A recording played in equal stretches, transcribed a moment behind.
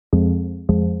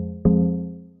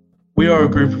are a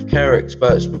group of care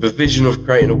experts with a vision of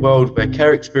creating a world where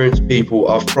care experienced people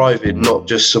are thriving, not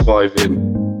just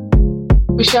surviving.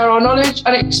 We share our knowledge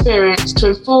and experience to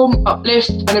inform, uplift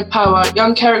and empower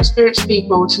young care experienced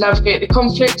people to navigate the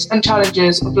conflicts and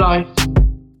challenges of life.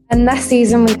 In this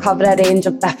season, we cover a range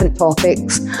of different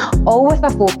topics, all with a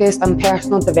focus on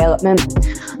personal development,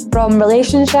 from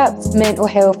relationships, mental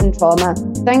health and trauma,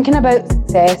 thinking about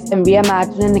success and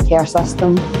reimagining the care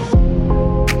system.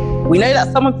 We know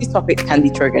that some of these topics can be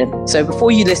triggering, so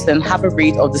before you listen, have a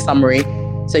read of the summary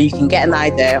so you can get an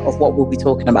idea of what we'll be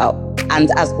talking about. And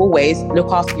as always,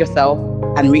 look after yourself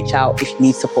and reach out if you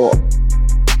need support.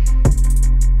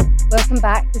 Welcome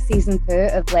back to season 2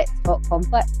 of Let's Talk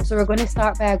Conflict. So we're going to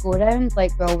start by a go round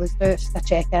like we always do, just a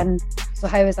check in. So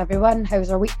how is everyone? How's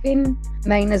our week been?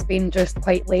 Mine has been just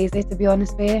quite lazy, to be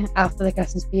honest with you, after the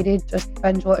Christmas period, just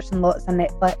binge watching lots of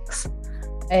Netflix.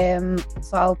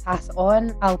 So I'll pass it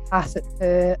on. I'll pass it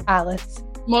to Alice.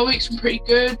 My week's been pretty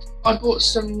good. I bought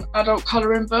some adult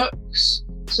colouring books.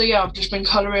 So yeah, I've just been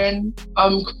colouring.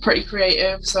 I'm pretty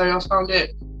creative, so I found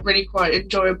it really quite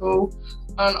enjoyable.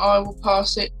 And I will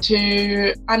pass it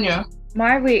to Anya.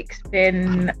 My week's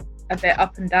been a bit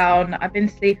up and down. I've been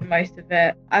sleeping most of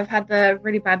it. I've had a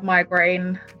really bad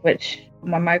migraine, which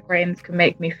my migraines can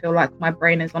make me feel like my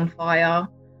brain is on fire.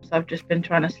 So I've just been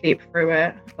trying to sleep through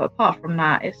it. But apart from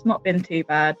that, it's not been too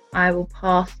bad. I will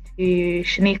pass to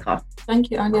Shanika.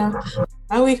 Thank you, Anya.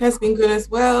 My week has been good as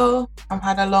well. I've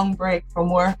had a long break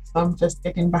from work, so I'm just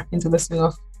getting back into the swing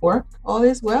of work. All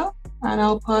is well, and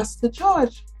I'll pass to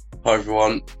George. Hi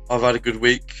everyone, I've had a good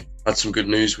week, had some good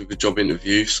news with the job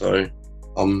interview, so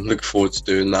I'm looking forward to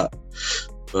doing that.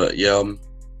 But yeah, I'm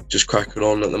just cracking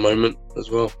on at the moment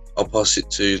as well. I'll pass it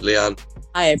to Leanne.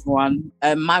 Hi everyone,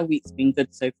 my week's been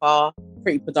good so far,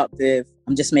 pretty productive.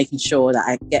 I'm just making sure that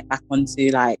I get back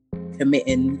onto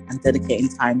committing and dedicating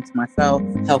time to myself,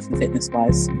 health and fitness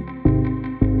wise.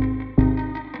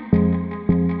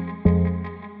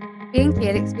 Being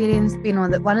care experienced, we know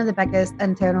that one of the biggest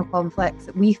internal conflicts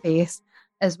that we face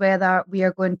is whether we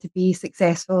are going to be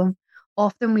successful.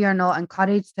 Often we are not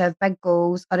encouraged to have big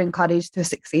goals or encouraged to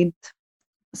succeed.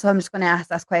 So I'm just going to ask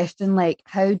this question,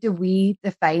 how do we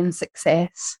define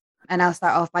success? And I'll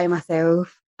start off by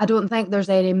myself. I don't think there's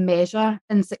any measure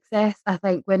in success. I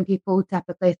think when people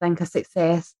typically think of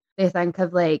success, they think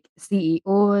of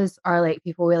CEOs or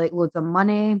people with loads of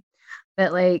money.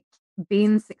 But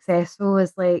being successful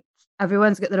is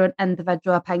everyone's got their own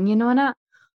individual opinion on it.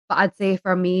 But I'd say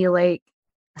for me,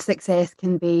 success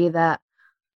can be that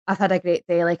I've had a great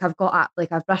day. I've got up,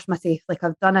 I've brushed my teeth,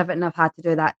 I've done everything I've had to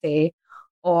do that day.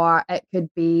 Or it could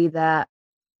be that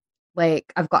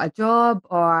I've got a job,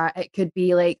 or it could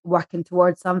be working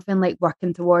towards something,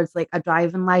 working towards a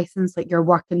driving license, you're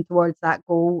working towards that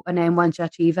goal. And then once you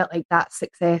achieve it, that's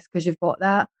success because you've got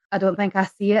that. I don't think I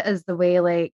see it as the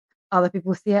way other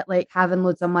people see it, having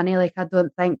loads of money. I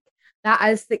don't think that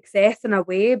is success in a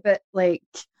way, but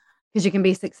because you can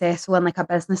be successful in a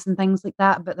business and things like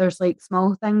that, but there's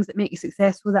small things that make you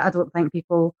successful that I don't think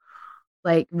people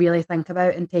really think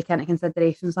about and take into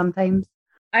consideration sometimes.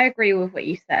 I agree with what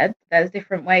you said. There's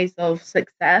different ways of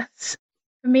success.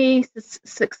 For me,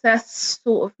 success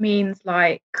sort of means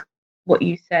what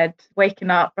you said, waking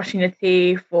up, brushing your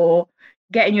teeth, or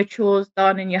getting your chores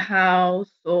done in your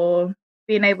house, or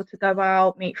being able to go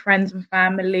out, meet friends and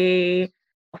family,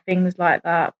 or things like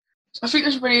that. I think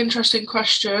that's a really interesting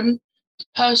question.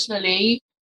 Personally,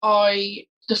 I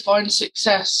define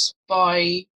success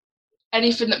by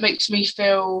anything that makes me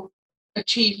feel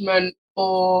achievement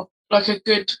or a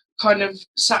good kind of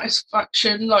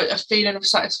satisfaction, a feeling of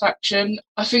satisfaction.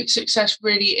 I think success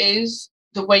really is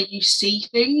the way you see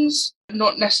things,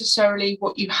 not necessarily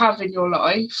what you have in your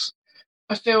life.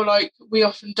 I feel like we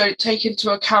often don't take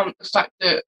into account the fact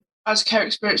that as care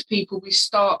experienced people, we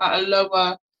start at a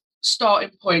lower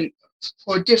starting point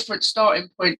or a different starting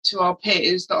point to our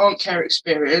peers that aren't care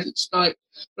experienced. A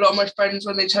lot of my friends,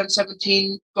 when they turn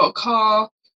 17, got a car.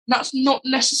 That's not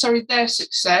necessarily their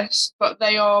success, but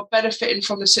they are benefiting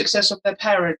from the success of their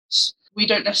parents. We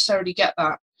don't necessarily get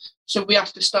that. So we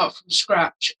have to start from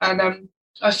scratch. And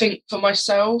I think for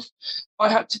myself, I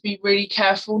had to be really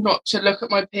careful not to look at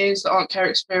my peers that aren't care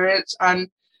experienced and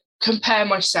compare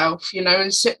myself,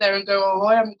 and sit there and go, oh,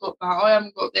 I haven't got that, I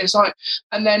haven't got this.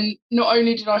 And then not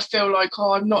only did I feel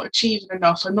oh, I'm not achieving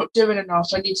enough, I'm not doing enough,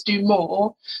 I need to do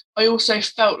more, I also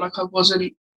felt like I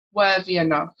wasn't worthy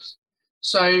enough.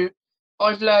 So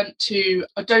I've learned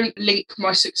I don't link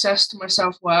my success to my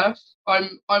self-worth.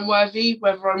 I'm worthy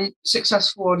whether I'm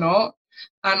successful or not.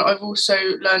 And I've also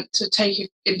learned to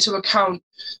take into account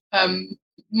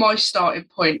my starting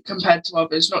point compared to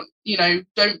others. Not, you know,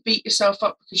 don't beat yourself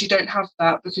up because you don't have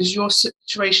that, because your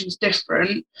situation's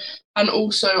different. And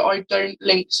also, I don't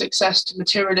link success to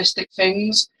materialistic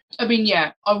things. I mean,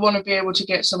 yeah, I want to be able to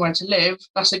get somewhere to live.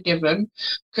 That's a given,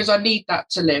 because I need that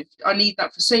to live. I need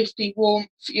that for safety, warmth,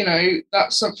 you know,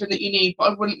 that's something that you need, but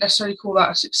I wouldn't necessarily call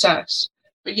that a success.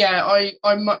 But yeah,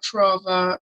 I much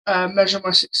rather measure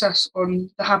my success on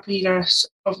the happiness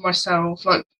of myself.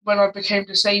 Like when I became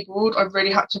disabled, I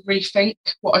really had to rethink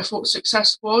what I thought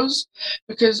success was,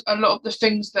 because a lot of the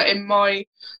things that in my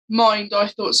mind I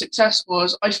thought success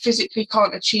was, I physically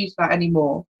can't achieve that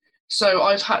anymore. So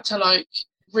I've had to like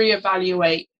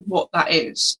reevaluate what that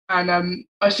is. And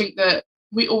I think that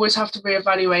we always have to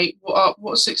reevaluate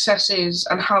what success is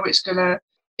and how it's going to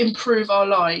improve our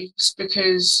lives,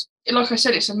 because like I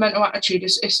said, it's a mental attitude.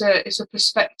 It's a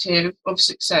perspective of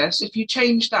success. If you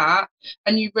change that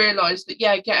and you realise that,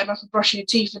 yeah, getting up and brushing your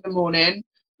teeth in the morning,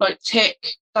 like tick,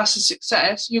 that's a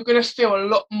success, you're going to feel a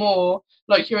lot more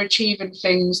like you're achieving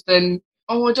things than,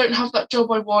 oh, I don't have that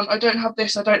job I want, I don't have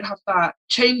this, I don't have that.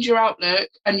 Change your outlook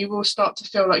and you will start to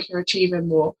feel like you're achieving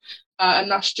more. And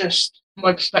that's just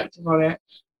my perspective on it.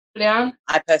 Leanne?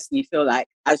 I personally feel like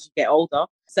as you get older,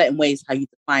 certain ways how you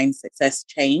define success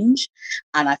change.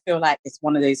 And I feel like it's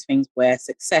one of those things where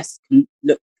success can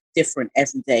look different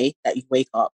every day that you wake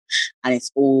up. And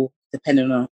it's all depending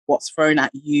on what's thrown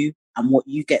at you and what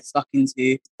you get stuck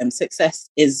into. And success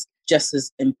is just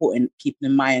as important, keeping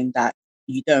in mind that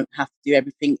you don't have to do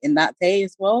everything in that day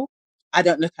as well. I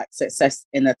don't look at success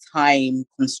in a time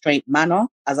constraint manner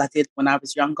as I did when I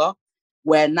was younger,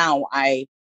 where now I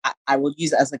will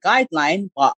use it as a guideline,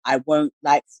 but I won't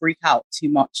like freak out too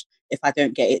much if I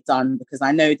don't get it done, because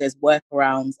I know there's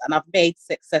workarounds and I've made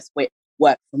success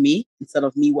work for me instead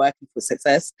of me working for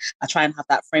success. I try and have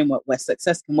that framework where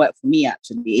success can work for me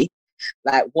actually.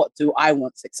 Like, what do I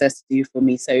want success to do for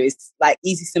me? So it's like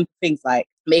easy, simple things like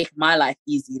making my life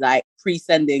easy, like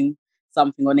pre-sending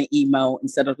something on an email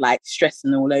instead of like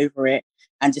stressing all over it,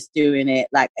 and just doing it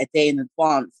like a day in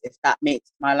advance if that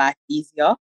makes my life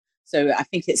easier. So I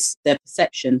think it's the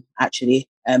perception, actually,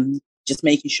 just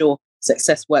making sure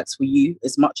success works for you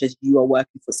as much as you are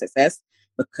working for success.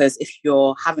 Because if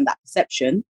you're having that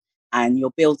perception and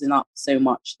you're building up so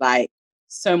much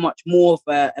more of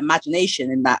a imagination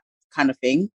in that kind of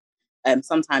thing,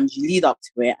 sometimes you lead up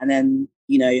to it and then,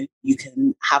 you know, you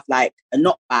can have like a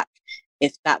knockback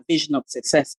if that vision of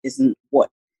success isn't what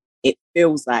it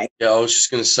feels like. Yeah, I was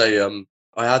just going to say,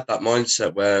 I had that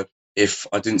mindset where if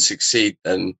I didn't succeed,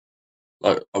 then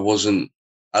like I wasn't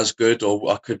as good,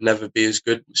 or I could never be as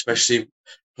good, especially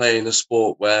playing a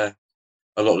sport where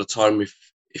a lot of the time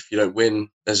if you don't win,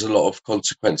 there's a lot of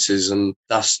consequences, and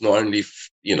that's not only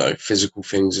you know, physical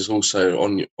things, it's also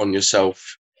on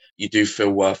yourself. You do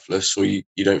feel worthless, or you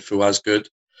don't feel as good.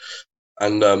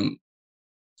 And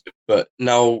but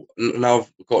now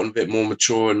I've gotten a bit more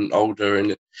mature and older,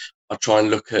 and I try and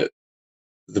look at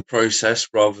the process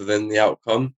rather than the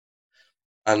outcome.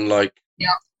 And like,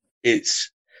 yeah,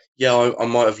 it's, yeah, I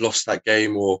might have lost that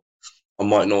game, or I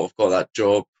might not have got that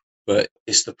job, but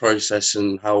it's the process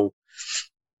and how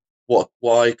what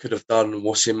I could have done and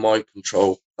what's in my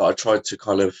control that I tried to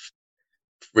kind of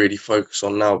really focus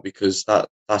on now, because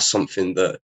that's something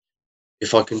that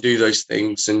if I can do those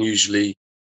things, then usually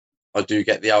I do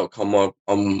get the outcome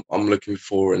I'm looking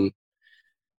for. And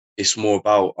it's more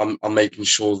about I'm making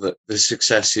sure that the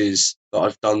success is that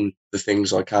I've done the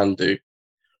things I can do,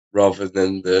 rather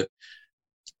than the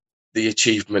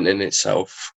achievement in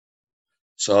itself.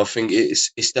 So I think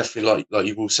it's definitely like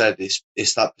you've all said,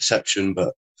 it's that perception,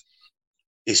 but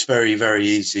it's very, very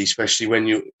easy, especially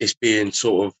when it's being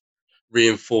sort of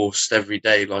reinforced every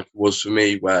day, like it was for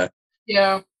me, where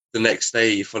yeah, the next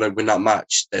day, if I don't win that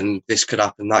match, then this could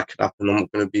happen, that could happen. I'm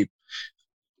not going to be,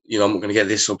 you know, I'm not going to get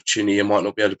this opportunity. I might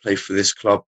not be able to play for this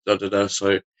club.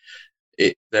 So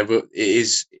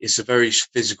it's a very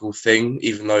physical thing,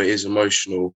 even though it is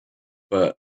emotional.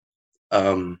 But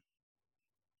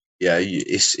yeah,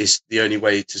 it's the only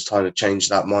way to kind of change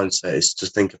that mindset is to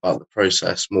think about the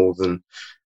process more than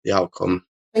the outcome.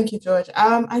 Thank you, George.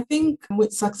 I think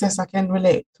with success, I can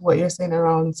relate to what you're saying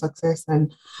around success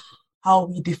and how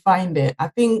we defined it. I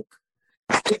think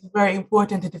it's very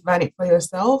important to define it for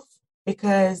yourself,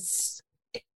 because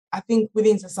I think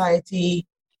within society,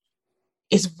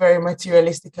 it's very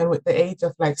materialistic, and with the age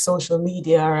of like social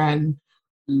media and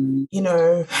you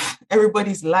know,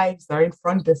 everybody's lives are in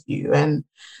front of you, and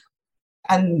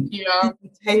yeah,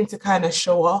 people tend to kind of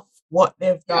show off what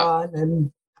they've done,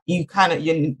 and you kind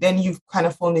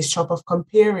of fall in this trap of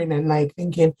comparing and like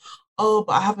thinking, oh,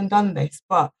 but I haven't done this.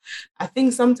 But I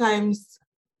think sometimes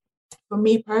for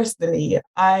me personally,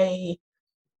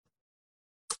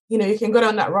 you can go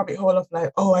down that rabbit hole of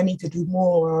like, oh, I need to do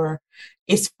more. Or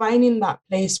it's finding that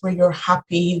place where you're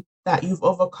happy that you've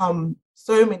overcome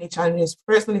so many challenges,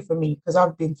 personally for me, because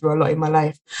I've been through a lot in my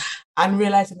life, and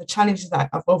realizing the challenges that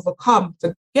I've overcome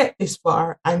to get this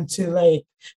far and to like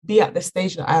be at the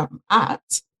stage that I am at,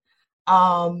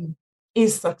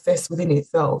 is success within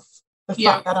itself. The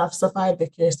fact that I've survived the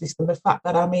care system, the fact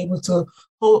that I'm able to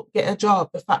get a job,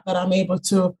 the fact that I'm able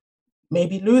to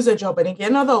maybe lose a job and then get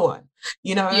another one,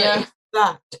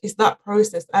 it's that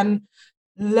process, and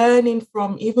learning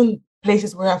from even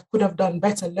places where I could have done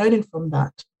better, learning from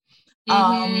that.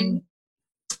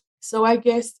 So I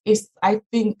guess I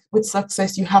think with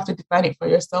success, you have to define it for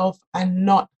yourself and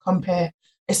not compare,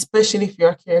 especially if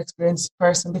you're a care experienced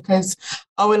person, because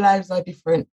our lives are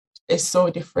different. It's so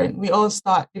different. We all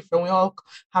start different. We all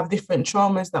have different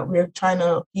traumas that we're trying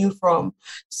to heal from.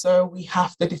 So we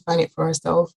have to define it for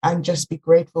ourselves and just be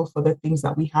grateful for the things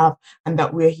that we have and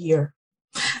that we're here.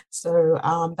 So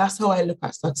that's how I look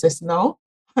at success now.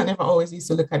 I never always used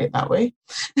to look at it that way.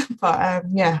 But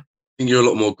yeah. I think you're a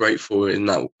lot more grateful in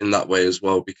that way as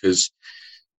well, because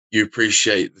you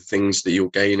appreciate the things that you're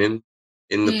gaining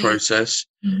in the process.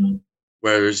 Mm-hmm.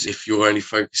 Whereas if you're only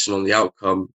focusing on the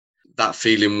outcome, that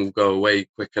feeling will go away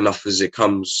quick enough as it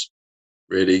comes,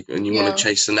 really. And you want to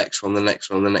chase the next one, the next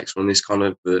one, the next one. It's kind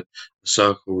of the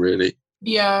circle, really.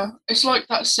 Yeah, it's like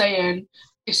that saying,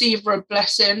 it's either a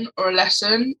blessing or a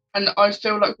lesson. And I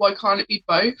feel like, why can't it be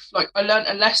both? Like, I learned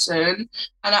a lesson,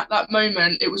 and at that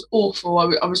moment, it was awful.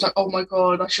 I was like, oh my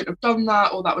God, I shouldn't have done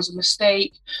that, or that was a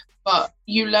mistake. But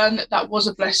you learn that was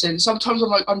a blessing. Sometimes I'm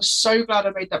like, I'm so glad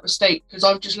I made that mistake, because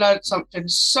I've just learned something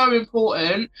so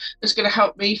important that's going to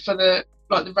help me for the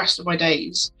rest of my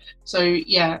days. So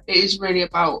yeah, it is really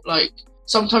about, like,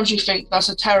 sometimes you think that's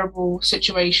a terrible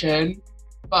situation,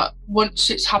 but once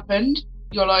it's happened,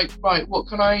 you're like, right, what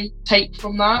can I take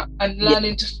from that? And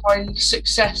learning to find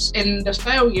success in the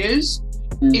failures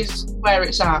is where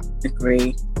it's at.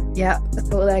 Agree. Yeah, I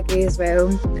totally agree as well.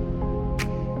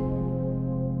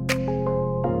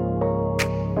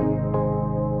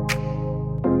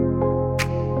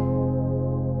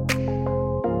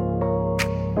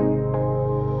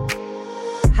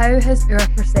 How has your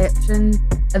perception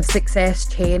of success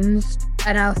changed?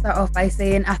 And I'll start off by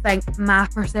saying I think my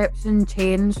perception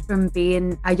changed from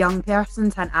being a young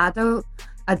person to an adult.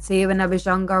 I'd say when I was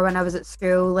younger, when I was at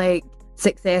school, like,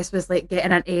 success was like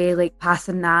getting an A, like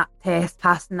passing that test,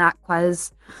 passing that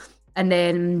quiz. And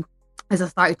then as I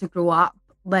started to grow up,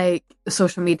 like,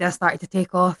 social media started to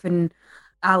take off, and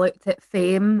I looked at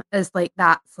fame as like,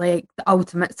 that's like the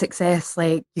ultimate success.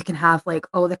 Like, you can have like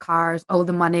all the cars, all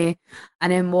the money,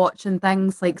 and then watching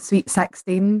things like Sweet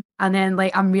 16. And then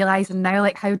like, I'm realizing now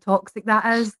like how toxic that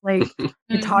is. Like,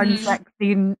 you turn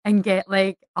 16 and get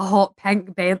like a hot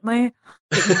pink Bentley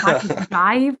that you have to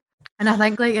drive. And I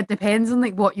think like it depends on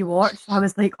like what you watch. So I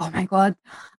was like, oh my God,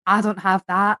 I don't have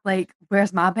that. Like,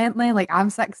 where's my Bentley? Like,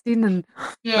 I'm 16, and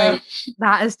like,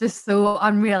 that is just so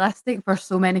unrealistic for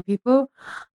so many people.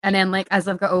 And then like, as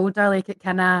I've got older, like, it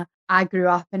kind of, I grew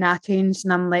up and I changed,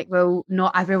 and I'm like, well,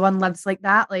 not everyone lives like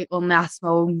that. Like, only a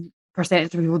small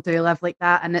percentage of people do live like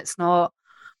that, and it's not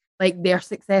like their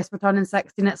success for turning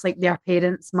 16, it's like their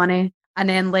parents' money. And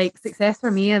then like, success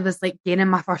for me, it was like gaining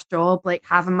my first job, like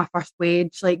having my first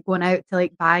wage, like going out to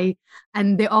like buy.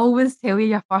 And they always tell you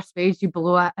your first wage, you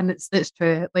blow it. And it's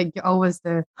true. Like, you always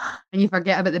do. And you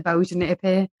forget about the bills you need to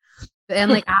pay. But then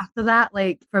like after that,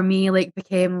 like for me, like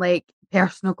became like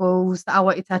personal goals that I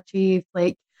wanted to achieve,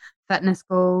 like fitness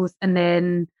goals, and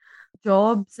then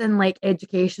jobs and like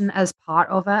education as part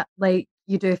of it. Like,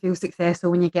 you do feel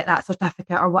successful when you get that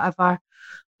certificate or whatever.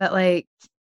 But like,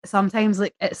 sometimes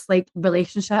like it's like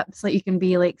relationships, like you can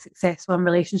be like successful in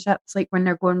relationships like when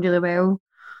they're going really well.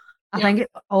 I think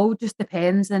it all just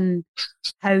depends on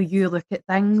how you look at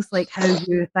things, like how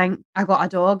you think. I got a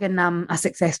dog and I'm a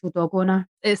successful dog owner.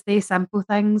 It's these simple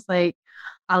things, like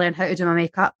I learned how to do my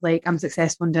makeup, like I'm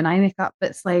successful in doing eye makeup.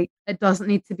 But it's like, it doesn't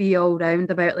need to be all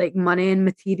round about like money and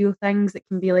material things. It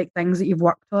can be like things that you've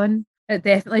worked on. It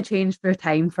definitely changed through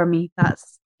time for me.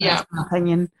 That's my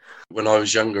opinion. When I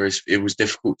was younger, it was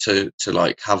difficult to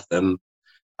like have them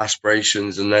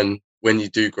aspirations, and then when you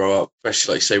do grow up,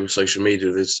 especially like say with social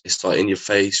media, it's like in your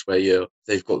face where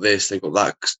they've got this, they've got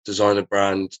that designer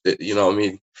brand, you know what I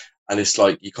mean? And it's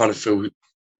like you kind of feel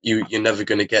you're never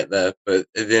going to get there. But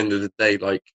at the end of the day,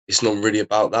 like, it's not really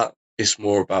about that. It's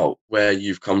more about where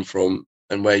you've come from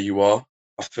and where you are.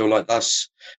 I feel like that's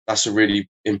a really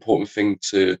important thing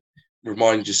to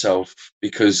remind yourself,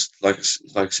 because like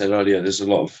I said earlier, there's a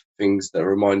lot of things that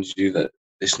remind you that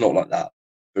it's not like that.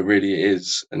 but really it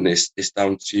is, and it's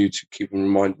down to you to keep on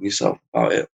reminding yourself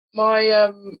about it.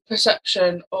 My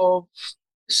perception of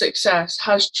success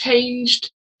has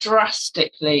changed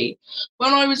drastically.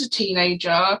 When I was a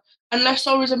teenager, unless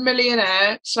I was a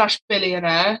millionaire /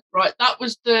 billionaire, right? That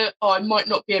was I might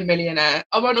not be a millionaire.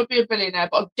 I might not be a billionaire,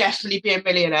 but I'll definitely be a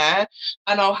millionaire.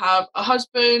 And I'll have a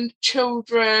husband,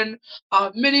 children, I'll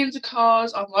have millions of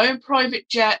cars, I'll have my own private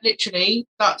jet. Literally,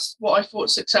 that's what I thought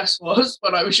success was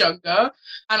when I was younger.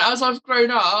 And as I've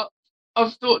grown up,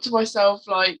 I've thought to myself,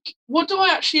 like, what do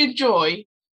I actually enjoy?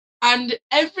 And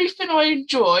everything I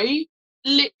enjoy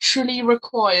literally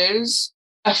requires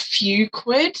a few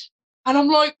quid. And I'm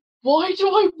like, why do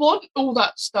I want all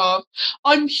that stuff?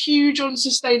 I'm huge on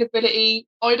sustainability.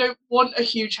 I don't want a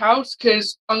huge house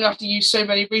because I'm going to have to use so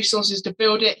many resources to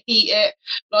build it, heat it.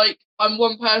 Like, I'm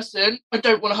one person. I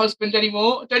don't want a husband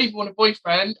anymore. I don't even want a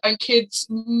boyfriend. And kids,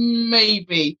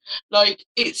 maybe. Like,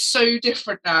 it's so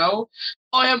different now.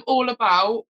 I am all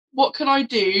about what can I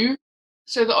do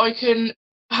so that I can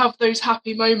have those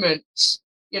happy moments.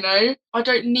 You know, I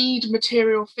don't need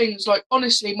material things. Like,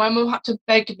 honestly, my mum had to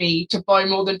beg me to buy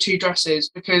more than 2 dresses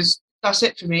because that's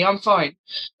it for me. I'm fine.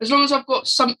 As long as I've got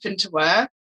something to wear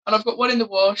and I've got one in the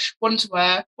wash, one to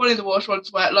wear, one in the wash, one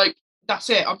to wear, like, that's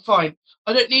it. I'm fine.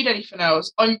 I don't need anything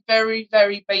else. I'm very,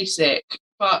 very basic,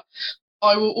 but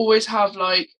I will always have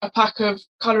like a pack of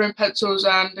colouring pencils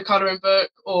and a colouring book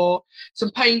or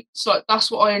some paints. Like, that's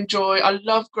what I enjoy. I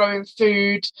love growing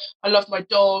food. I love my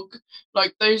dog.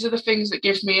 Like, those are the things that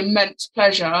give me immense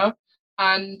pleasure.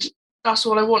 And that's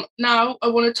all I want. Now I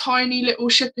want a tiny little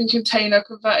shipping container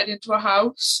converted into a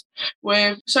house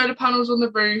with solar panels on the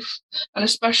roof and a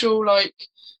special like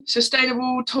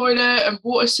sustainable toilet and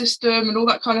water system and all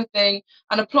that kind of thing,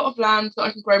 and a plot of land that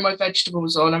I can grow my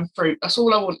vegetables on and fruit. That's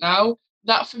all I want now.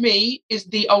 That for me is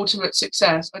the ultimate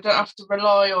success. I don't have to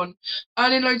rely on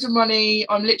earning loads of money.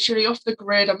 I'm literally off the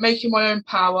grid. I'm making my own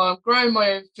power. I'm growing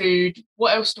my own food.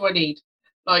 What else do I need?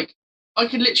 Like, I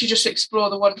can literally just explore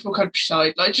the wonderful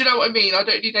countryside. Like, do you know what I mean? I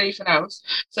don't need anything else.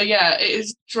 So yeah, it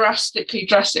is drastically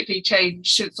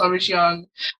changed since I was young.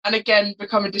 And again,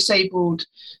 becoming disabled,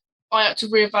 I had to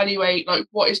reevaluate like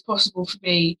what is possible for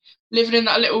me. Living in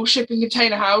that little shipping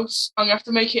container house, I'm gonna have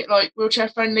to make it like wheelchair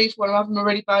friendly for when I'm having my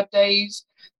really bad days.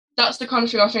 That's the kind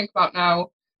of thing I think about now.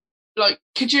 Like,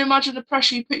 could you imagine the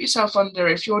pressure you put yourself under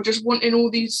if you're just wanting all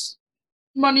these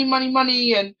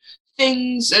money and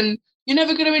things, and you're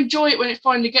never going to enjoy it when it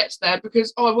finally gets there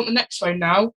because, I want the next phone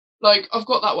now. Like, I've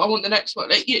got that one, I want the next one.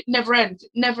 Like, it never ends.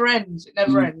 It never ends.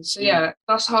 So yeah,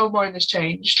 that's how mine has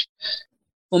changed.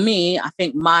 For me, I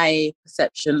think my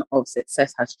perception of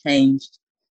success has changed,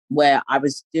 where I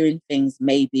was doing things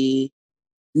maybe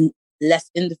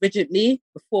less individually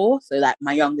before. So like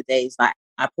my younger days, like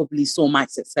I probably saw my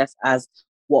success as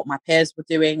what my peers were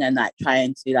doing and like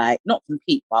trying to like not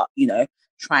compete, but you know,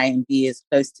 try and be as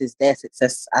close to their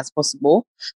success as possible.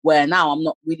 Where now I'm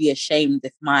not really ashamed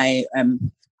if my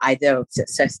idea of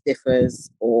success differs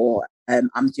or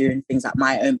I'm doing things at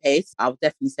my own pace. I would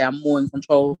definitely say I'm more in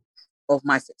control of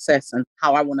my success and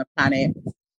how I want to plan it.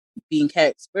 Being care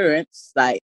experience,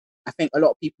 like I think a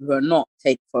lot of people who are not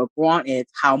take for granted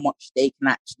how much they can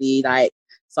actually like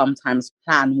sometimes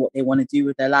plan what they want to do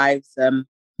with their lives,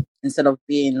 instead of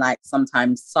being like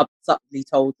sometimes subtly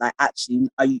told like actually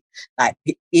are you like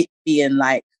it being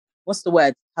like, what's the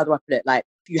word, how do I put it, like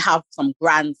if you have some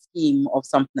grand scheme of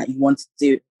something that you want to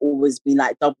do, always be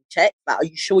like double check, like are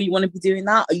you sure you want to be doing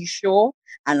that, are you sure,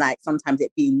 and like sometimes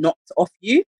it being knocked off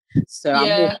you. So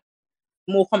yeah.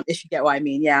 I'm more confident, if you get what I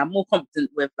mean. Yeah, I'm more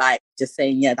confident with like just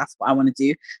saying, yeah, that's what I want to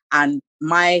do. And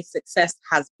my success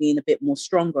has been a bit more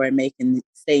stronger in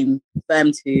staying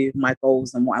firm to my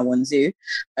goals and what I want to do.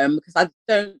 Because I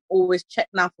don't always check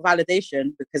now for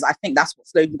validation, because I think that's what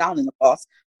slowed me down in the past.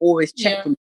 Always check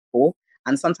from people.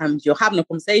 And sometimes you're having a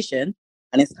conversation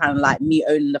and it's kind of like me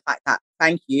owning the fact that,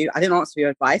 thank you, I didn't ask for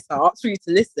your advice, I asked for you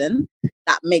to listen.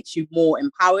 That makes you more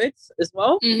empowered as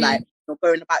well. Like,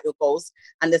 going about your goals,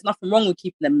 and there's nothing wrong with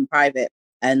keeping them in private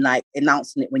and like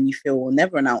announcing it when you feel or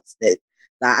never announced it.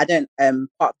 Like I don't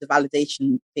part of the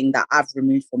validation thing that I've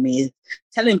removed for me is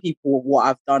telling people what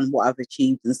I've done, what I've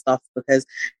achieved and stuff, because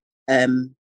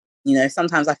you know,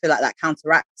 sometimes I feel like that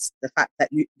counteracts the fact that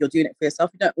you're doing it for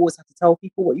yourself. You don't always have to tell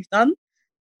people what you've done,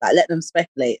 like let them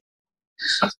speculate.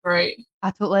 That's great.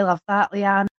 I totally love that,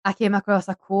 Leanne. I came across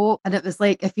a quote and it was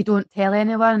like, if you don't tell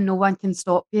anyone, no one can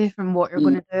stop you from what you're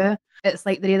going to do. It's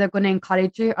like they're either going to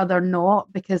encourage you or they're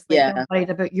not, because like, they're worried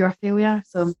about your failure.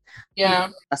 So yeah,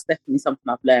 that's definitely something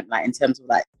I've learned, like in terms of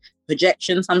like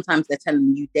projection. Sometimes they're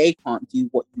telling you they can't do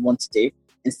what you want to do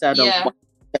instead of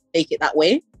take it that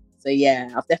way. So yeah,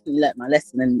 I've definitely learnt my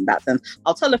lesson in that sense.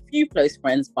 I'll tell a few close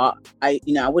friends, but I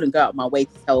wouldn't go out of my way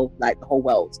to tell like the whole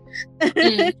world.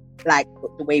 Like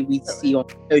the way we see on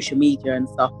social media and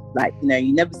stuff. Like,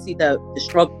 you never see the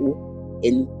struggle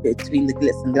in between the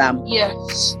glitz and glam.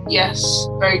 Yes,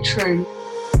 very true.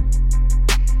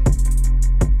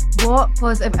 What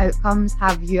positive outcomes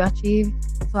have you achieved?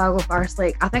 So I'll go first.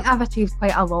 Like, I think I've achieved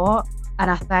quite a lot,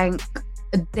 and I think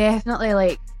definitely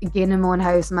like gaining my own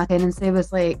house and my tenancy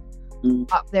was like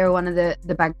up there, one of the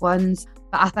big ones.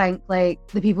 But I think like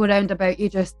the people around about you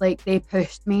just like they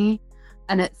pushed me,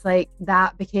 and it's like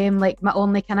that became like my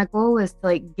only kind of goal was to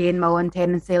like gain my own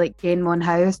tenancy, like gain my own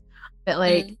house. But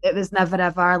like it was never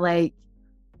ever like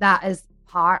that is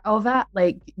part of it.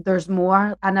 Like there's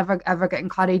more. I never ever get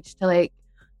encouraged to like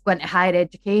go into higher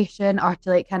education or to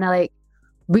like kind of like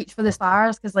reach for the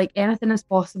stars, because like anything is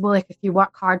possible. Like if you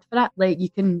work hard for it, like you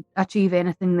can achieve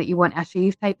anything that you want to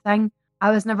achieve type thing.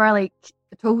 I was never like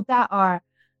told that or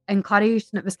encouraged,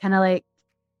 and it was kind of like,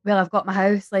 well, I've got my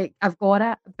house, like I've got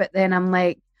it, but then I'm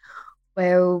like,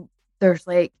 well, there's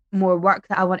like more work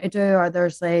that I want to do, or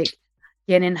there's like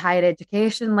gaining higher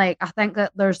education. Like I think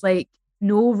that there's like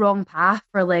no wrong path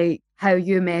for like how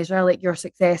you measure like your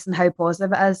success and how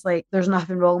positive it is. Like there's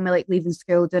nothing wrong with like leaving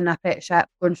school, doing an apprenticeship,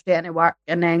 going straight into work,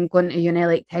 and then going to uni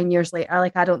like 10 years later.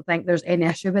 Like I don't think there's any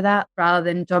issue with that, rather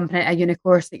than jumping into a uni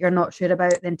course that you're not sure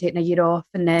about, then taking a year off,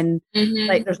 and then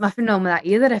like there's nothing wrong with that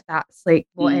either if that's like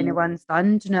what anyone's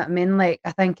done. Do you know what I mean? Like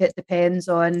I think it depends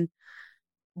on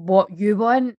what you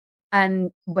want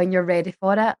and when you're ready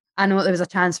for it. I know there was a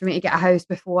chance for me to get a house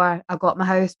before I got my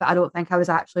house, but I don't think I was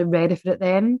actually ready for it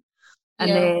then. And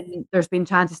then there's been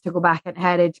chances to go back into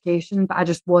higher education, but I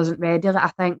just wasn't ready. Like, I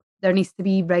think there needs to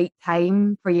be right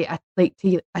time for you like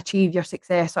to achieve your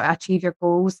success or achieve your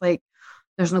goals. Like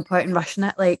there's no point in rushing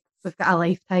it. Like we've got a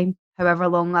lifetime, however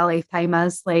long a lifetime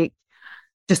is. Like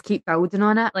just keep building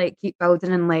on it. Like keep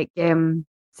building and like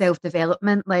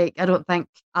self-development. Like I don't think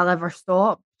I'll ever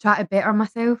stop try to better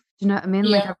myself. Do you know what I mean?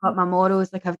 Like I've got my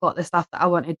morals, like I've got the stuff that I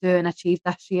want to do and achieve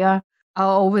this year. I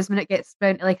always, when it gets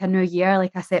around to like a new year,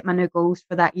 like I set my new goals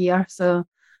for that year. So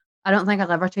I don't think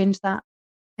I'll ever change that.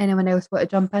 Anyone else want to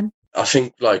jump in? I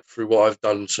think like through what I've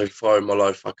done so far in my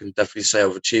life, I can definitely say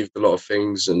I've achieved a lot of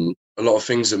things, and a lot of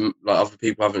things that like other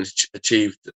people haven't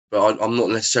achieved. But I'm not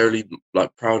necessarily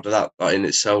like proud of that. Like in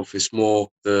itself, it's more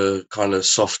the kind of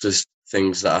softest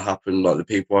things that have happened, like the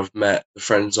people I've met, the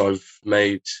friends I've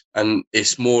made, and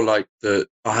it's more like that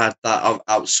I had that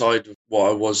outside of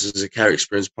what I was as a care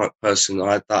experience person.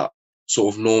 I had that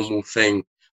sort of normal thing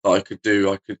that I could do.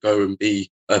 I could go and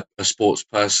be a sports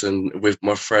person with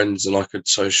my friends, and I could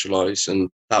socialise, and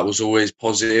that was always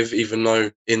positive, even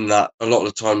though in that a lot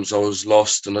of the times I was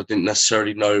lost and I didn't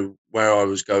necessarily know where I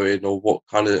was going or what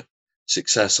kind of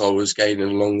success I was gaining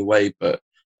along the way, but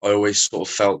I always sort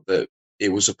of felt that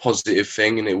it was a positive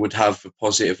thing and it would have a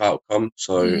positive outcome.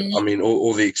 So I mean,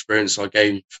 all the experience I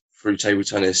gained through table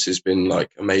tennis has been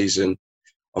like amazing.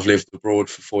 I've lived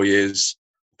abroad for 4 years,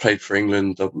 played for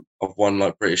England, I've won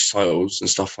like British titles and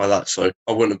stuff like that. So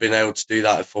I wouldn't have been able to do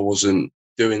that if I wasn't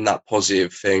doing that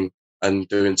positive thing and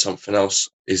doing something else.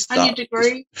 And your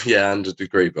degree? Yeah, and a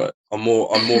degree. But I'm more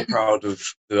proud of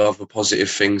the other positive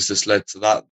things that's led to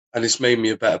that, and it's made me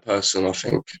a better person. I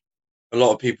think a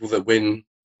lot of people that win,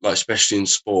 like especially in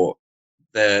sport,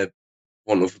 they're,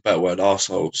 want of a better word,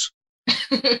 arseholes.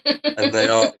 and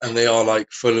they are like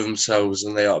full of themselves,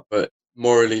 and they are, but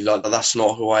morally, like that's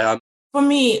not who I am. For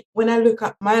me, when I look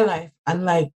at my life and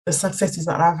like the successes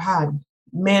that I've had,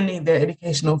 mainly the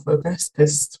educational focus,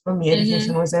 because for me,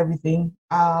 education was everything.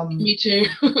 Me too.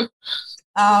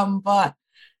 But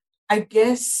I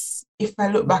guess if I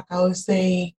look back, I would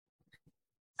say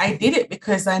I did it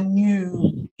because I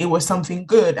knew it was something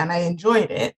good and I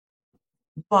enjoyed it.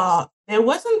 But there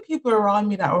wasn't people around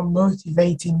me that were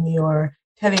motivating me or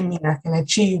telling me I can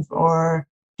achieve or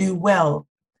do well.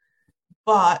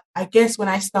 But I guess when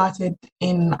I started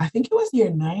in, I think it was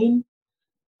year 9,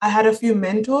 I had a few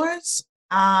mentors.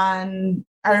 And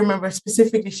I remember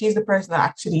specifically, she's the person that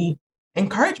actually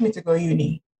encouraged me to go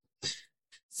uni.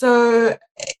 So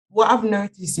what I've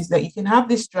noticed is that you can have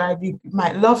this drive, you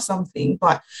might love something,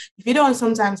 but if you don't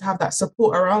sometimes have that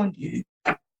support around you,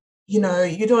 you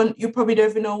probably don't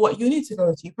even know what uni to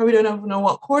go to. You probably don't even know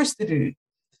what course to do.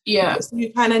 Yeah. So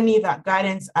you kind of need that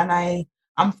guidance. And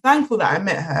I'm thankful that I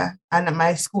met her and that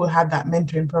my school had that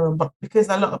mentoring program, but because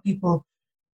a lot of people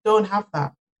don't have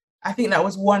that. I think that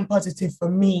was one positive for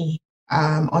me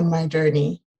on my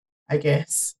journey, I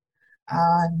guess.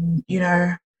 And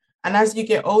as you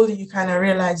get older, you kind of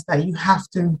realize that you have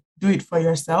to do it for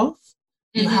yourself.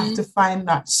 You have to find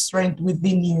that strength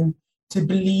within you to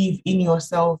believe in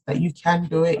yourself that you can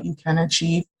do it, you can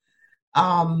achieve.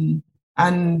 And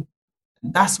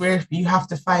that's where you have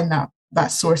to find that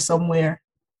source somewhere.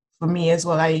 For me as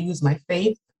well, I use my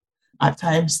faith at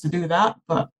times to do that.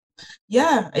 But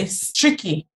yeah, it's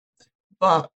tricky,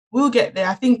 but we'll get there.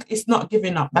 I think it's not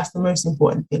giving up. That's the most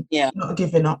important thing. Yeah. Not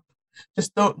giving up.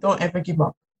 Just don't ever give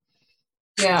up.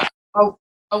 Yeah.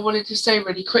 I wanted to say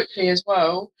really quickly as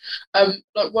well,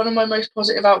 like one of my most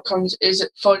positive outcomes is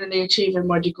finally achieving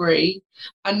my degree,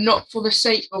 and not for the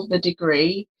sake of the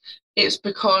degree. It's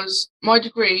because my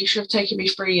degree should have taken me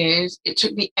 3 years. It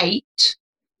took me 8,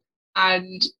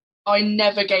 and I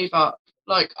never gave up.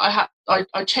 Like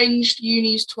I changed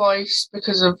unis twice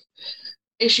because of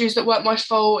issues that weren't my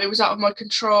fault. It was out of my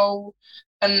control,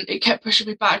 and it kept pushing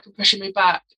me back and pushing me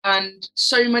back. And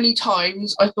so many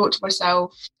times I thought to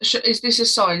myself, is this a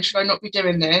sign? Should I not be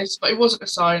doing this? But it wasn't a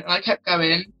sign, and I kept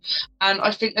going. And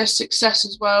I think there's success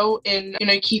as well in,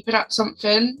 keeping at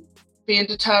something, being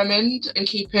determined, and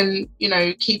keeping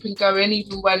going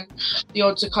even when the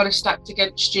odds are kind of stacked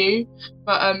against you.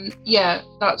 But yeah,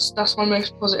 that's my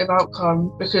most positive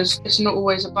outcome, because it's not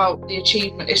always about the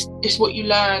achievement. It's what you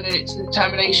learn, and it's the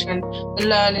determination and the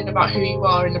learning about who you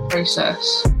are in the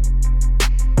process.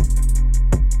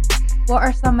 What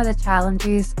are some of the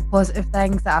challenges, positive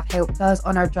things that have helped us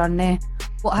on our journey?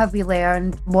 What have we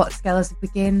learned? What skills have we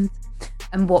gained?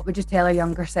 And what would you tell our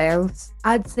younger selves?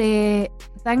 I'd say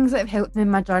things that have helped me in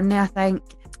my journey, I think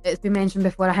it's been mentioned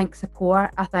before, I think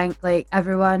support. I think like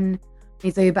everyone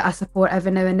needs a bit of support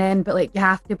every now and then, but like you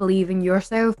have to believe in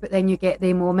yourself. But then you get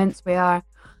the moments where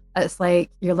it's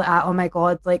like you're like, oh my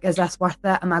God, like, is this worth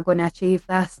it? Am I going to achieve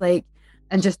this? Like,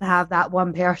 and just to have that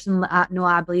one person like, no,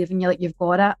 I believe in you, like you've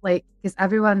got it, like, because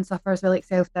everyone suffers with like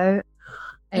self-doubt,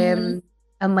 and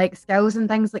like skills and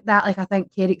things like that. Like I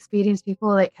think care experienced people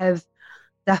like have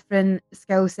different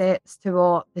skill sets to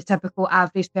what the typical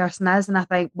average person is, and I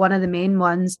think one of the main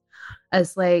ones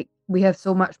is like we have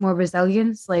so much more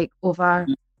resilience like over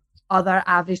other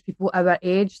average people our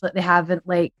age, like they haven't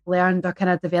like learned or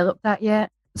kind of developed that yet.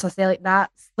 So I say like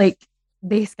that's like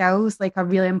base skills like are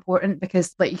really important,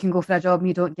 because like you can go for a job and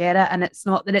you don't get it, and it's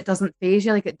not that it doesn't phase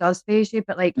you, like it does phase you,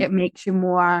 but like it makes you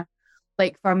more,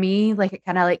 like for me, like it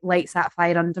kind of like lights that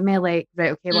fire under me, like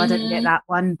right, okay, well I didn't get that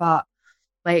one, but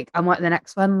like I want the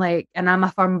next one, like, and I'm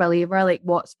a firm believer like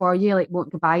what's for you like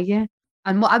won't go by you.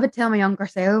 And what I would tell my younger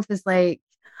self is like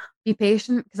be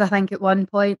patient, because I think at one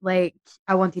point like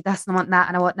I wanted this and I want that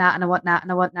and I want that and I want that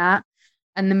and I want that,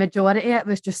 and the majority of it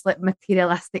was just like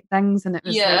materialistic things, and it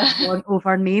was like want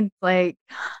over need, like,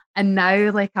 and now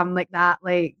like I'm like that,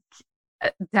 like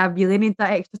do I really need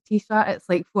that extra t-shirt? It's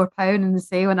like £4 in the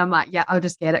sale, and I'm like, yeah, I'll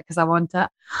just get it because I want it.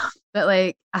 But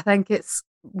like I think it's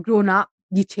grown up,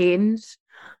 you change,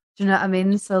 do you know what I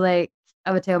mean? So like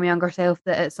I would tell my younger self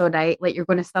that it's all right, like you're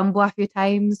going to stumble a few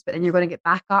times, but then you're going to get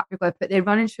back up, you're going to put the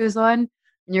running shoes on, and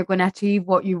you're going to achieve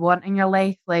what you want in your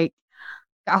life. Like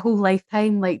got a whole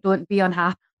lifetime, like don't be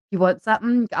unhappy. If you want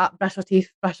something, get up, brush your teeth,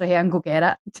 brush your hair and go get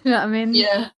it. Do you know what I mean?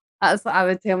 Yeah. That's what I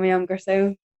would tell my younger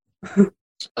self.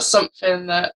 Something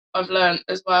that I've learned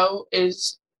as well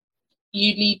is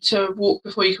you need to walk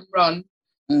before you can run.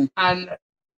 And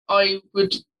I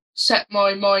would set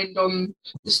my mind on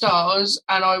the stars,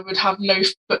 and I would have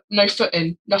no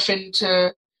footing, nothing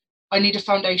to. I need a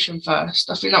foundation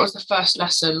first. I think that was the first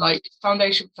lesson, like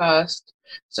foundation first.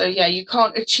 So yeah, you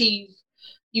can't achieve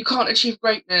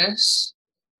greatness,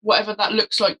 whatever that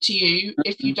looks like to you,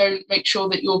 if you don't make sure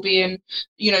that you're being,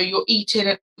 you're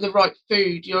eating the right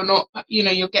food, you're not,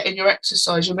 you're getting your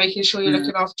exercise, you're making sure you're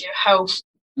looking after your health,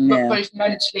 but both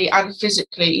mentally and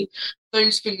physically.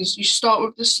 Those things, you start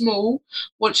with the small.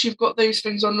 Once you've got those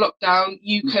things on lockdown,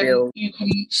 you can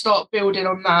start building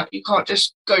on that. You can't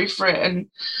just go for it, and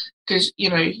because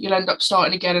you'll end up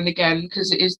starting again and again,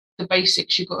 because it is the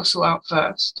basics you've got to sort out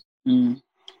first.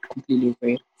 Completely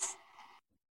agree.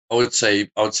 I would say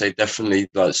definitely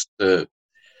that's the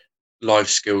life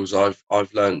skills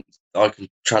I've learned I can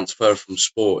transfer from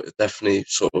sport. It's definitely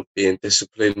sort of being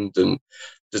disciplined and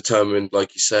determined,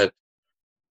 like you said,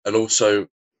 and also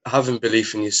having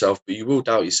belief in yourself. But you will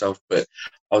doubt yourself. But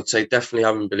I would say definitely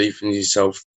having belief in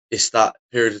yourself. It's that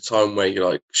period of time where you're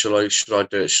like, should I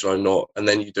do it? Should I not? And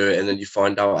then you do it, and then you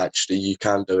find out actually you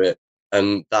can do it,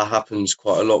 and that happens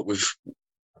quite a lot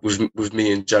with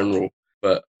me in general.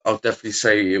 But I'll definitely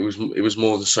say it was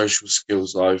more the social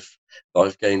skills that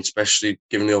I've gained, especially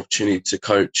given the opportunity to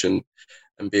coach and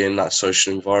be in that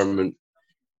social environment.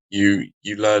 You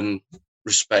learn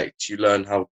respect, you learn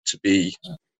how to be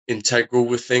integral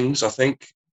with things, I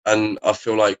think. And I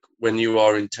feel like when you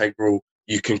are integral,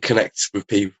 you can connect with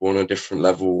people on a different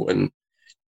level, and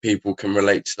people can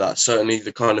relate to that. Certainly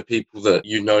the kind of people that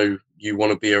you know you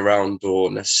want to be around,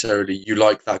 or necessarily you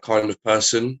like that kind of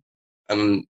person.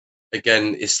 And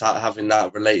again, it's that having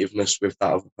that relativeness with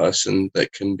that other person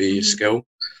that can be a skill.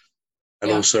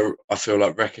 And also I feel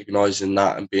like recognizing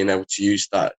that and being able to use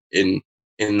that in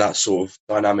that sort of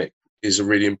dynamic is a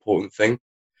really important thing,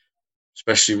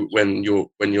 especially when you're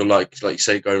like you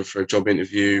say, going for a job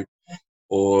interview,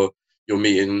 or you're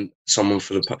meeting someone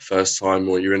for the first time,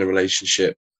 or you're in a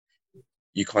relationship.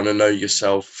 You kind of know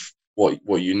yourself,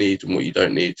 what you need and what you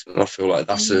don't need. And I feel like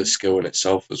that's a skill in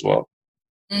itself as well.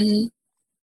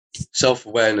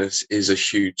 Self-awareness is a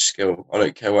huge skill. I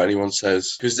don't care what anyone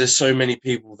says, because there's so many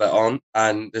people that aren't,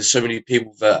 and there's so many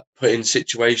people that put in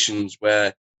situations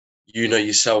where you know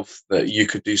yourself that you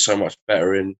could do so much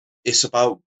better in. It's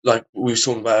about, like we were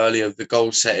talking about earlier, the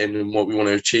goal setting and what we want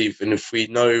to achieve. And if we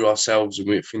know ourselves, and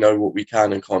if we know what we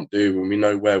can and can't do, and we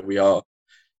know where we are,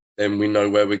 then we know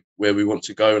where we want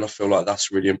to go. And I feel like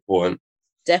that's really important.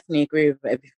 Definitely agree with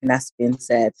everything that's been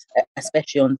said,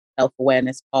 especially on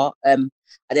self-awareness part.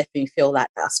 I definitely feel like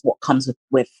that's what comes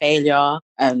with failure.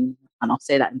 And I'll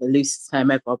say that in the loosest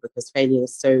term ever, because failure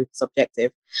is so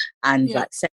subjective. And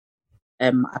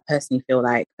I personally feel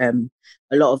like a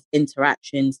lot of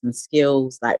interactions and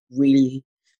skills like really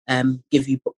give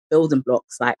you building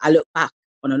blocks. Like I look back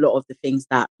on a lot of the things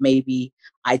that maybe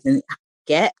I didn't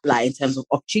get, like in terms of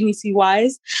opportunity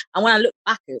wise, and when I look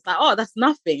back, it's like, oh, that's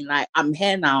nothing. Like I'm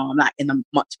here now, I'm like in a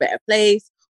much better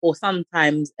place. Or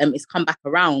sometimes it's come back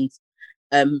around.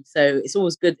 So it's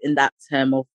always good in that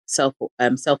term of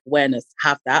self-awareness to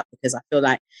have that, because I feel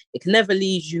like it can never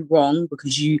lead you wrong,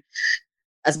 because you,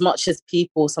 as much as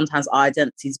people, sometimes our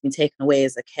identity has been taken away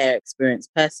as a care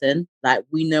experienced person, like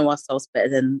we know ourselves better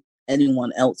than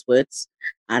anyone else would.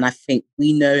 And I think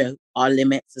we know our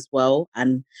limits as well.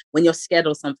 And when you're scared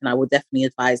of something, I would definitely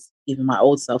advise even my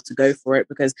old self to go for it,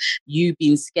 because you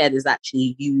being scared is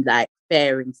actually you like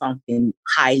fearing something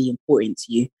highly important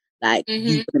to you. Like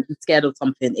you wouldn't be scared of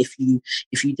something if you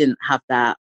didn't have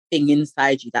that thing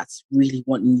inside you that's really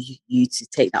wanting you to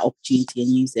take that opportunity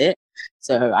and use it.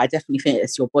 So I definitely think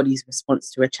it's your body's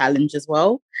response to a challenge as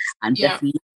well, and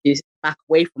definitely back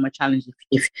away from a challenge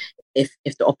if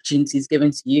the opportunity is given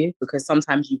to you, because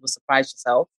sometimes you will surprise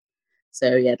yourself.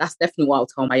 So yeah, that's definitely what I'll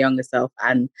tell my younger self.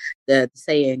 And the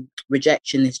saying,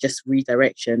 rejection is just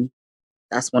redirection,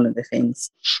 that's one of the things.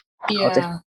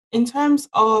 In terms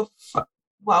of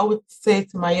what I would say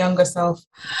to my younger self,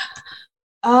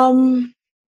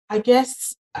 I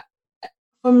guess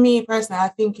for me personally, I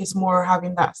think it's more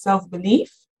having that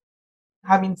self-belief.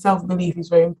 Having self-belief is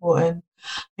very important,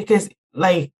 because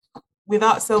like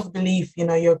without self-belief,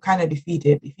 you're kind of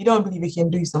defeated. If you don't believe you can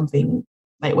do something,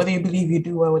 like whether you believe you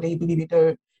do or whether you believe you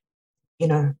don't,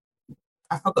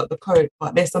 I forgot the quote,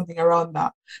 but there's something around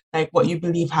that, like what you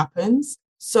believe happens.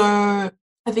 So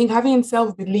I think having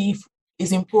self-belief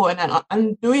is important,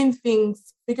 and doing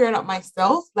things, figuring out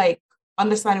myself, like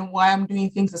understanding why I'm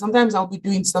doing things. So sometimes I'll be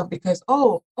doing stuff because,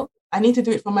 I need to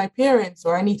do it for my parents,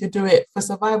 or I need to do it for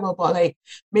survival, but like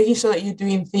making sure that you're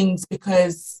doing things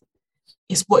because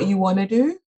it's what you want to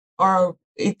do, or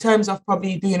in terms of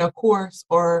probably doing a course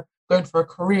or going for a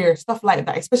career, stuff like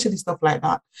that, especially stuff like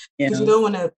that. Because you don't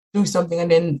want to do something and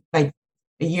then like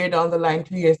a year down the line,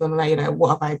 2 years down the line, you're like, what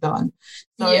have I done?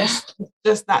 So it's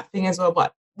just that thing as well.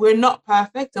 But we're not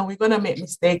perfect and we're going to make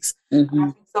mistakes. I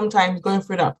think sometimes going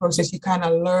through that process, you kind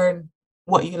of learn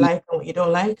what you like and what you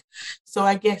don't like. So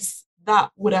I guess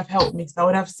that would have helped me. So I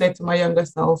would have said to my younger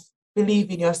self, believe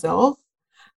in yourself.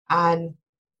 And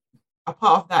a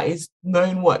part of that is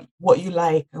knowing what you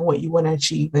like and what you want to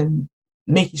achieve, and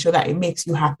making sure that it makes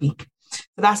you happy. So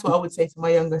that's what I would say to my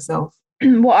younger self.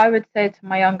 What I would say to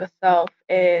my younger self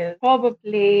is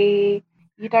probably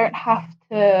you don't have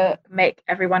to make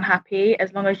everyone happy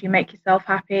as long as you make yourself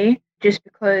happy. Just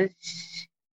because,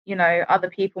 other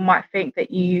people might think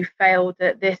that you failed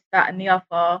at this, that, and the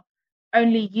other.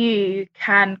 Only you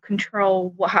can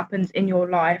control what happens in your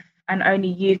life, and only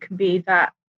you can be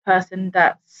that person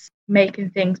that's making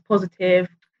things positive.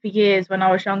 For years when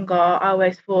I was younger, I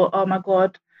always thought, oh my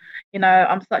God,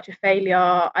 I'm such a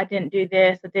failure. I didn't do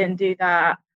this, I didn't do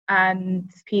that. And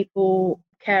people,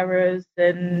 carers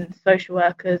and social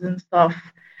workers and stuff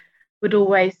would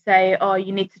always say, oh,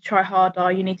 you need to try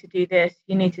harder, you need to do this,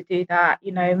 you need to do that,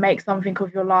 make something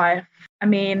of your life. I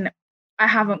mean, I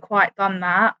haven't quite done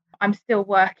that. I'm still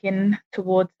working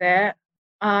towards it.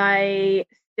 I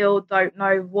still don't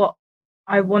know what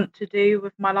I want to do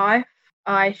with my life.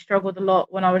 I struggled a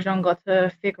lot when I was younger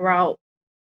to figure out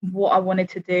what I wanted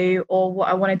to do or what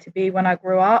I wanted to be when I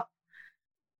grew up.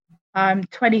 I'm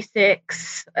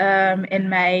 26 in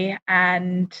May,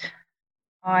 and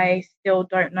I still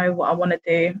don't know what I want to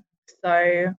do.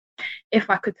 So if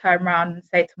I could turn around and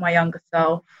say to my younger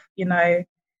self, you know,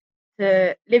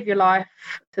 to live your life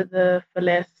to the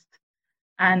fullest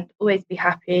and always be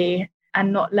happy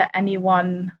and not let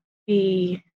anyone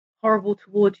be horrible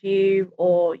towards you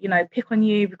or, you know, pick on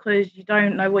you because you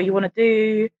don't know what you want to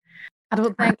do. I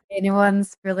don't think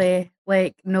anyone's really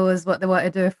like knows what they want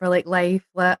to do for like life.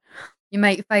 Like you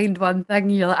might find one thing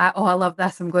and you're like, oh, I love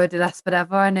this, I'm going to do this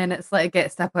forever, and then it's like it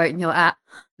gets step out and you're like,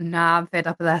 nah, I'm fed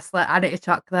up with this. Like I need to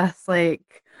chuck this.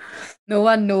 Like no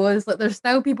one knows. Like there's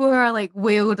still people who are like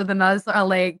way older than us that are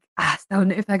like, I still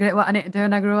need to figure out what I need to do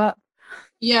when I grow up.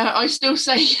 Yeah, I still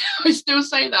say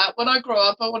that. When I grow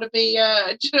up, I want to be.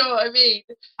 Do you know what I mean?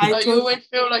 Like you always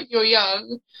feel like you're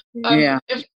young. Yeah.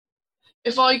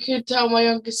 If I could tell my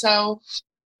younger self,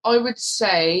 I would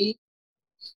say,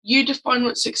 you define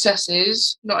what success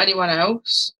is, not anyone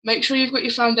else. Make sure you've got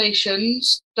your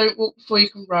foundations. Don't walk before you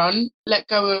can run. Let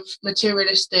go of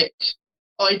materialistic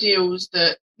ideals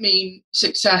that mean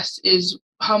success is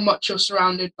how much you're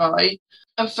surrounded by,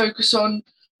 and focus on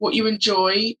what you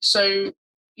enjoy. So,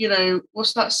 you know,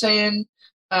 what's that saying?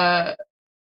 The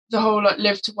whole like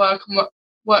live to work and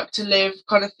work to live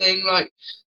kind of thing. Like,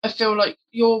 I feel like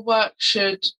your work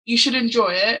you should enjoy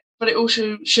it, but it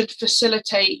also should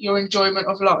facilitate your enjoyment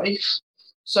of life.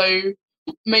 So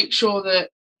make sure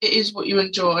that it is what you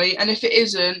enjoy. And if it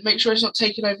isn't, make sure it's not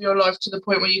taking over your life to the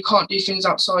point where you can't do things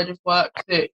outside of work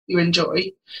that you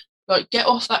enjoy. Like, get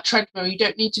off that treadmill. You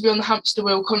don't need to be on the hamster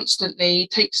wheel constantly.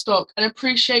 Take stock and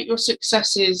appreciate your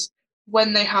successes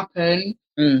when they happen.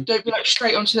 Don't be like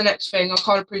straight on to the next thing. I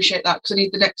can't appreciate that because I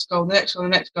need the next goal, the next goal, the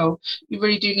next goal. You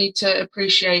really do need to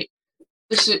appreciate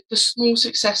the small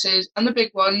successes and the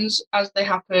big ones as they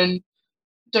happen.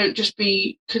 Don't just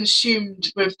be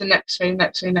consumed with the next thing.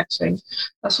 That's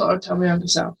what I would tell my younger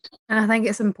self. And I think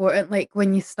it's important, like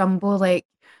when you stumble, like,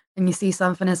 and you see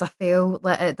something as a fail,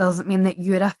 like it doesn't mean that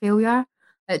you're a failure.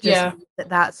 It just means that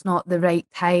that's not the right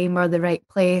time or the right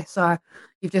place, or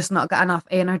you've just not got enough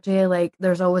energy. Like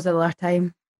there's always another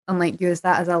time, and like use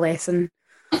that as a lesson.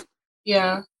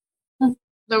 Yeah.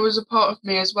 There was a part of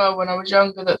me as well when I was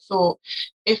younger that thought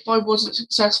if I wasn't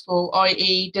successful,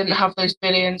 i.e. didn't have those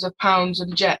billions of pounds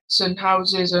and jets and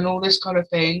houses and all this kind of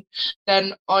thing,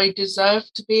 then I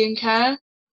deserved to be in care.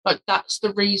 Like that's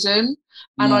the reason.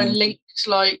 And I linked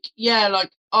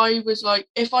I was like,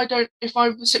 if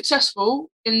I'm successful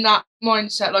in that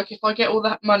mindset, like if I get all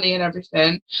that money and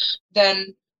everything,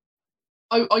 then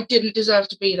I didn't deserve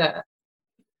to be there.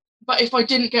 But if I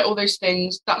didn't get all those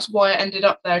things, that's why I ended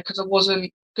up there, because I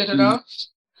wasn't good enough.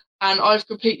 And I've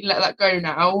completely let that go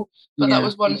now. But that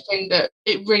was one thing that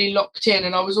it really locked in,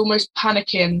 and I was almost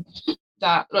panicking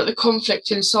that like the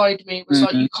conflict inside me was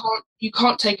like, you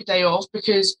can't take a day off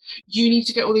because you need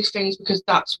to get all these things because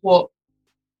that's what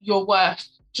you're worth.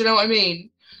 Do you know what I mean?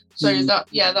 So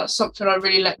that's something I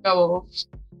really let go of.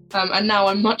 And now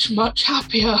I'm much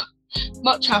happier,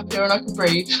 and I can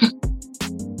breathe.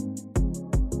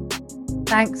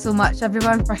 Thanks so much,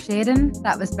 everyone, for sharing.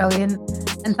 That was brilliant.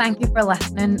 And thank you for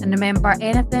listening. And remember,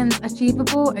 anything's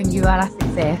achievable and you are a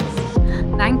success.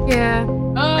 Thank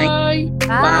you. Bye.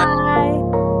 Bye.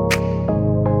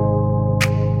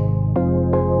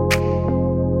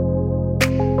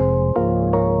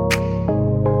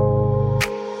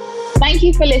 Thank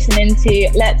you for listening to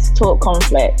Let's Talk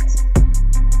Conflict.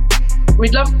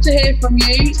 We'd love to hear from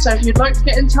you, so if you'd like to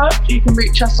get in touch, you can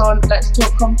reach us on Let's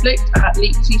Talk Conflict at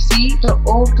leapcc.org.uk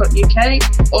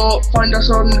or find us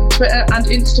on Twitter and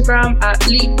Instagram at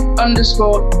leap_cc.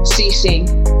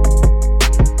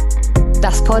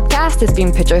 This podcast has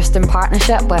been produced in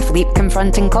partnership with Leap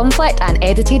Confronting Conflict and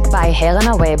edited by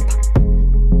Helena Webb.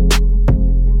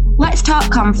 Let's Talk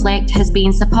Conflict has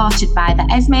been supported by the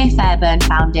Esme Fairburn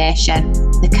Foundation,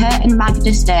 the Kurt and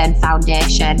Magda Stern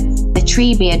Foundation, the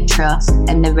Treebeard Trust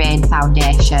and the Rain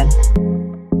Foundation.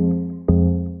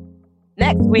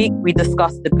 Next week, we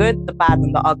discuss the good, the bad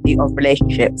and the ugly of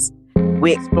relationships.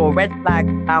 We explore red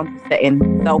flags, boundary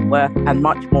setting, self-worth and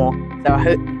much more. So I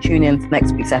hope you tune in to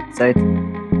next week's episode.